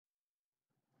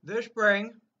this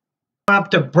spring up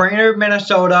to Brainerd,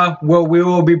 Minnesota, where we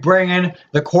will be bringing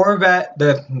the Corvette,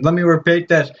 let me repeat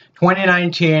this,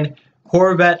 2019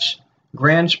 Corvette's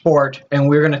Grand Sport, and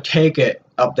we're going to take it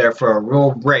up there for a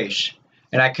real race.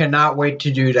 And I cannot wait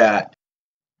to do that.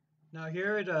 Now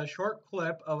here is a short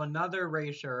clip of another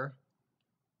racer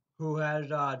who has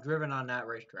driven on that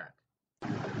racetrack.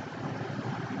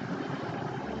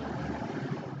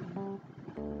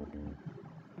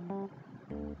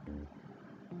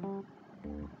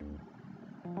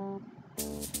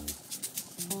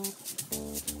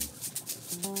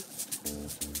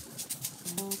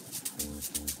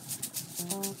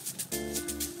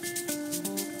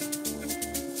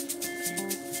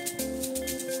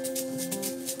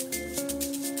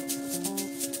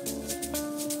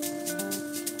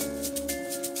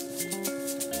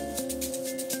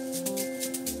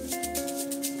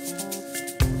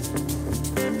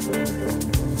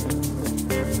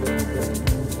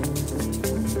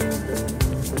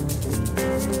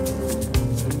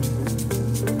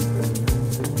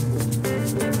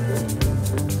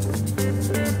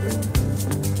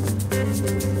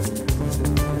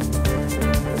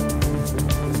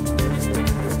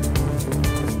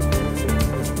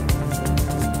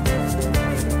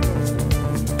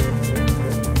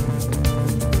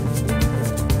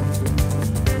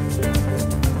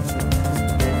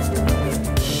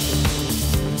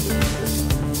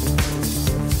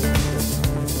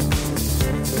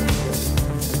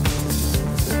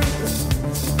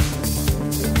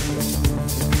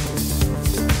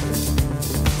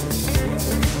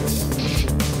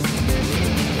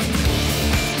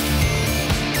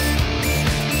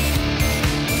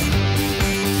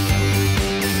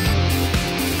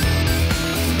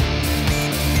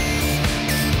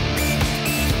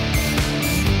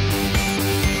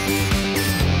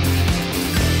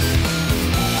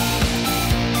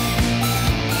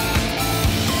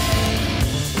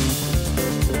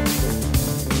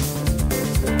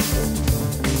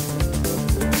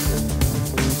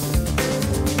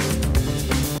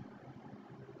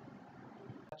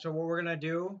 So what we're gonna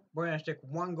do, we're gonna stick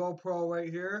one GoPro right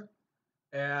here,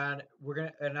 and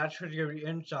that's gonna be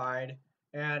inside,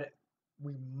 and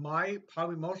we might,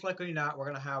 probably most likely not, we're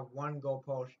gonna have one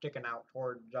GoPro sticking out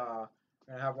towards, the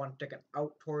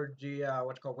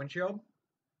what's called windshield,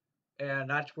 and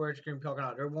that's where it's gonna be poking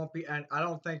out. There won't be, and I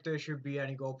don't think there should be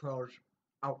any GoPros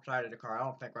outside of the car. I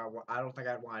don't think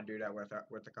I'd want to do that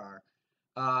with the car.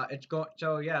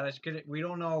 So yeah, let's get it. We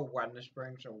don't know when this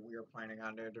spring, so we are planning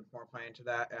on it. More planning to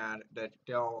that, and that's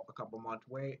still a couple months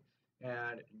wait.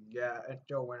 And yeah, it's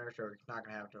still winter, so it's not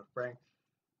gonna have till spring.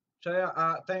 So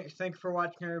yeah, thanks for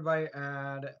watching, everybody,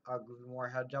 and I'll give you more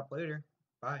heads up later.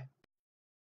 Bye.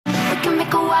 We can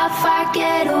make a wildfire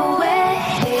getaway.